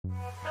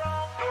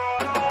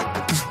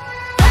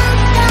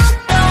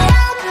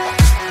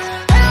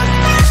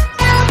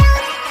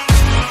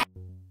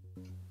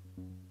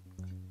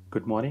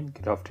Good morning,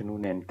 good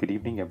afternoon, and good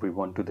evening,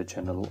 everyone, to the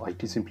channel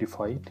IT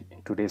Simplified.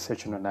 In today's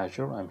session on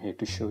Azure, I'm here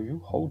to show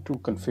you how to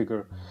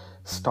configure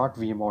Start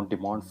VM on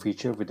Demand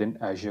feature within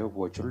Azure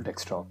Virtual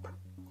Desktop.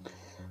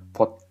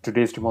 For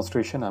today's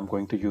demonstration, I'm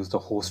going to use the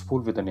host pool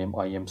with the name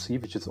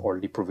IMC, which is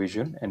already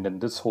provisioned. And in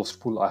this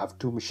host pool, I have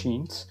two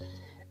machines,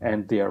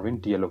 and they are in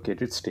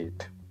deallocated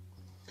state.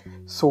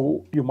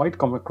 So you might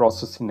come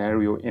across a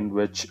scenario in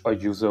which a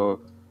user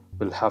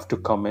will have to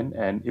come in,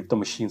 and if the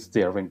machines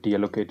they are in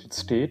deallocated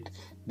state,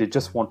 they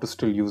just want to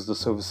still use the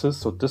services.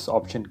 So this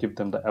option gives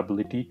them the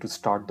ability to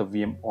start the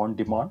VM on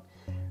demand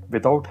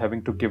without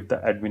having to give the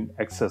admin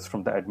access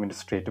from the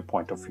administrative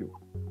point of view.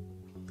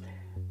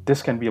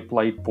 This can be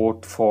applied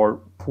both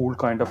for pool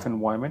kind of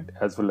environment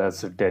as well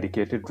as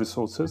dedicated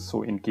resources.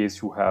 So in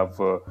case you have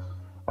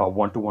a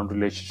one-to-one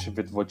relationship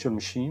with virtual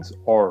machines,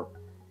 or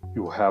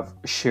you have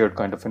a shared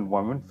kind of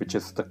environment, which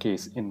is the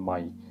case in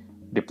my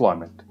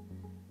deployment.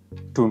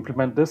 To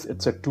implement this,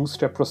 it's a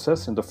two-step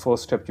process. In the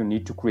first step, you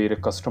need to create a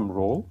custom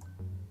role.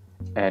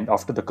 And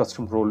after the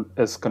custom role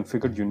is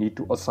configured, you need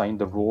to assign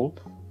the role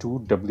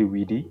to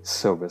WVD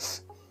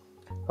service.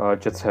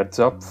 Just heads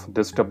up,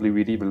 this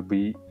WVD will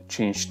be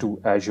changed to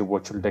Azure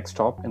Virtual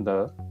Desktop in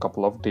the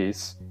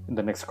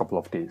next couple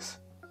of days.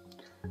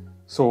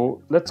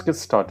 So let's get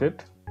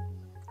started.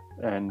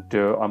 And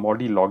I'm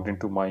already logged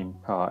into my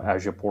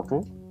Azure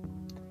portal.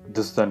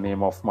 This is the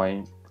name of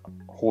my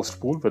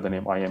host pool with the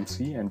name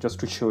IMC, and just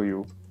to show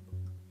you,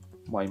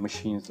 my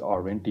machines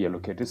are in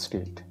deallocated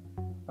state.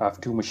 I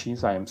have two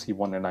machines,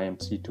 IMC1 and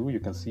IMC2.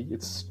 You can see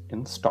it's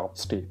in stop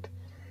state.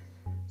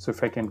 So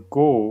if I can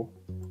go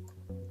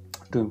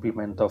to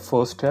implement the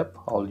first step,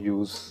 I'll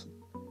use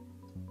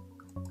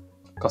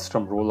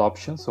custom role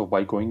option. So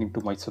by going into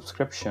my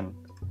subscription,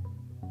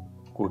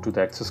 go to the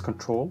access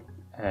control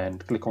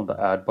and click on the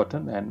add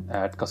button and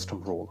add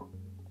custom role.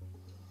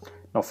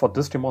 Now for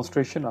this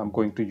demonstration, I'm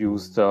going to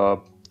use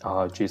the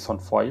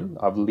JSON file.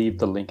 I will leave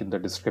the link in the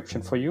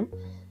description for you.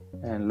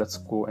 And let's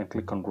go and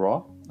click on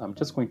raw. I'm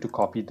just going to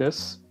copy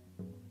this,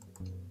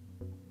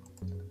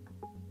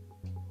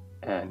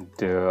 and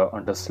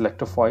under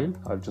select a file,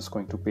 I'm just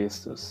going to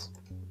paste this.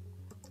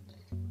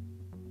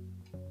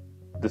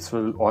 This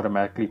will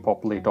automatically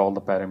populate all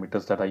the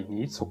parameters that I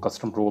need. So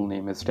custom role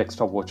name is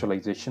desktop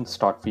virtualization,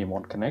 start VM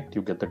on connect.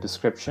 You get the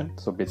description.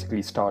 So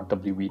basically start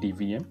WVD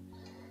VM.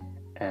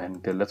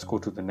 And let's go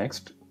to the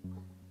next.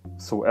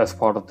 So as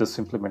part of this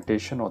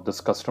implementation or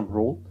this custom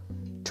role,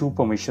 two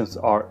permissions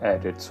are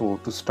added. So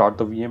to start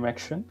the VM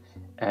action,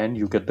 and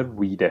you get the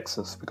read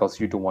access because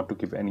you don't want to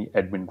give any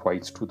admin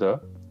rights to the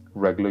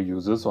regular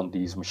users on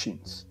these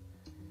machines.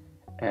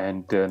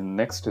 And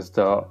next is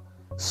the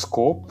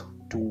scope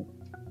to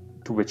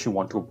which you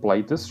want to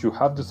apply this. You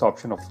have this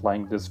option of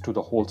applying this to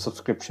the whole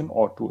subscription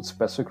or to a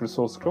specific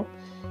resource group.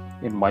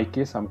 In my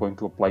case, I'm going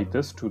to apply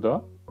this to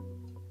the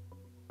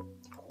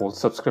whole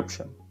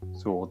subscription.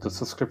 So the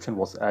subscription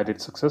was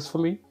added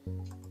successfully.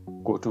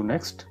 Go to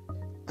next.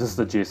 This is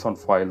the JSON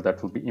file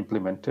that will be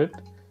implemented.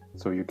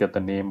 So you get the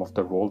name of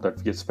the role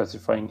that we are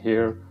specifying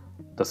here,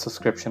 the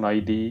subscription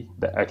ID,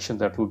 the action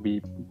that will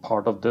be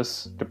part of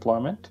this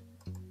deployment,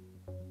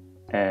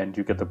 and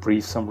you get the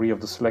brief summary of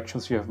the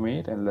selections you have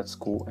made. And let's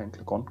go and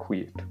click on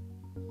create.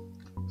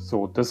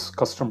 So this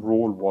custom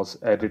role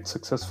was added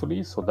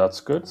successfully, so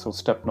that's good. So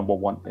step number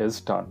one is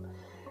done.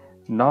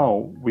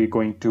 Now we're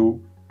going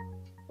to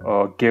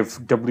give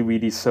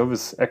WVD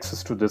service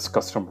access to this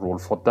custom role.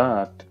 For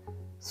that,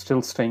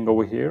 still staying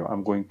over here,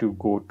 I'm going to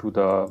go to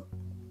the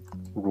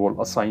role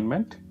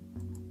assignment,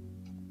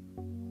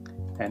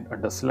 and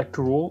under select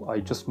role, I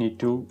just need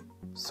to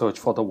search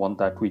for the one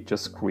that we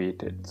just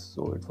created.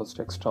 So it was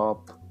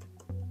desktop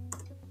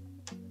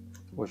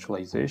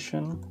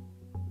virtualization.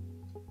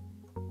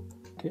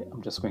 Okay,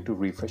 I'm just going to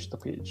refresh the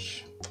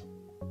page.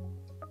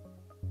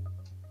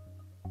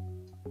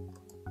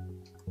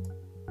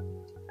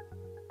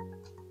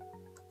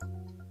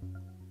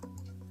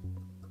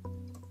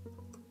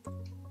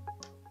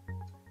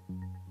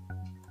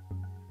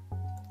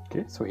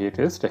 Okay, so here it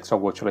is,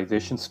 desktop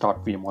virtualization,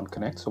 start VM on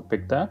connect. So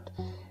pick that,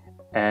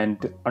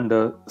 and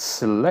under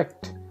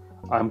select,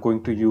 I'm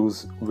going to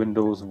use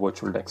Windows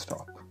Virtual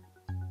Desktop.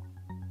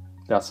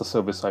 That's the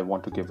service I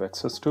want to give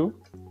access to.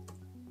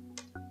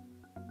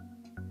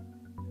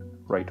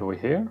 Right over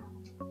here.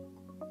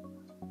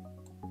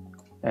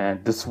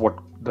 And this is what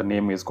the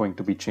name is going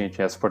to be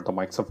changed as per the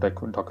Microsoft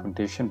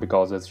documentation,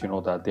 because as you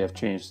know that they have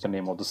changed the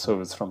name of the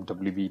service from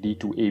WVD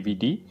to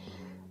AVD.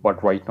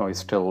 But right now it's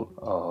still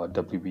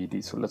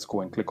WVD. So let's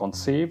go and click on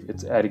save.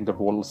 It's adding the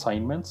role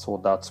assignment,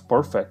 so that's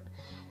perfect.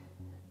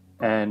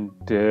 And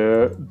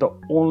the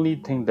only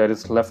thing that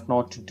is left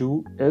now to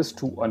do is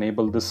to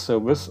enable this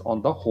service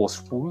on the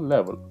host pool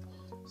level.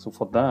 So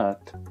for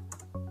that,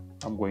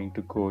 I'm going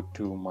to go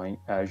to my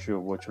Azure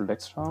Virtual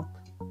Desktop,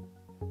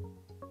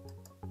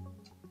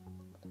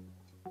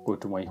 go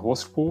to my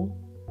host pool,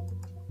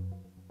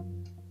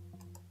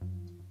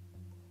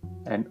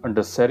 and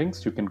under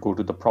settings, you can go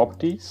to the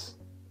properties.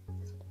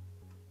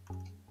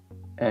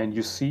 And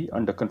you see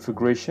under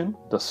configuration,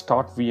 the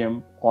start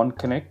VM on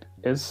connect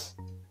is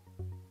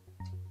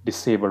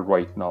disabled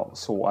right now.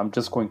 So I'm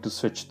just going to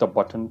switch the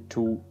button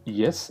to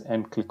yes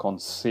and click on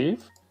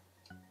save.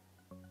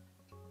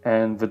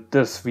 And with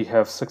this, we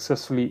have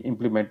successfully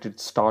implemented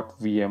Start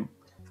VM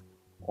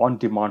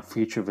on-demand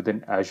feature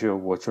within Azure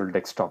Virtual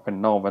Desktop.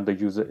 And now when the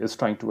user is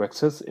trying to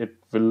access, it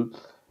will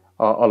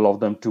allow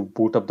them to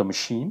boot up the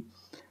machine.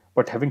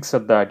 But having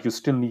said that, you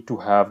still need to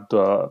have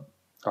the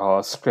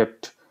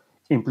script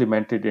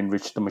implemented in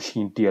which the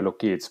machine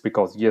deallocates,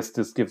 because yes,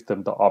 this gives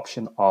them the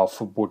option of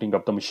booting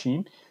up the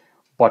machine,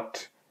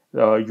 but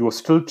you are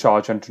still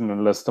charged until and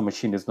unless the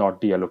machine is not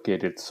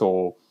deallocated.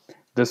 So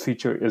this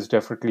feature is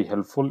definitely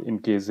helpful in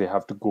case they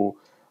have to go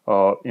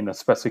in a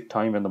specific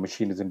time when the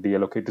machine is in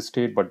deallocated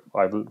state. But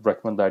I will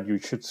recommend that you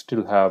should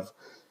still have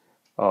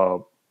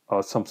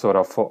some sort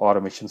of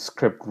automation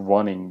script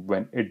running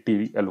when it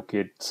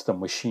deallocates the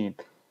machine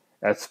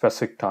at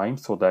specific time,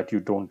 so that you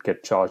don't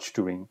get charged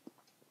during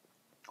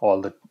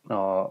all the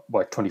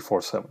by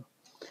 24/7.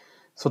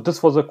 So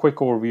this was a quick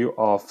overview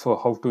of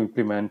how to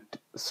implement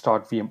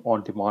Start VM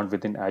on demand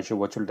within Azure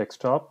Virtual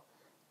Desktop.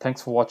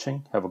 Thanks for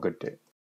watching. Have a good day.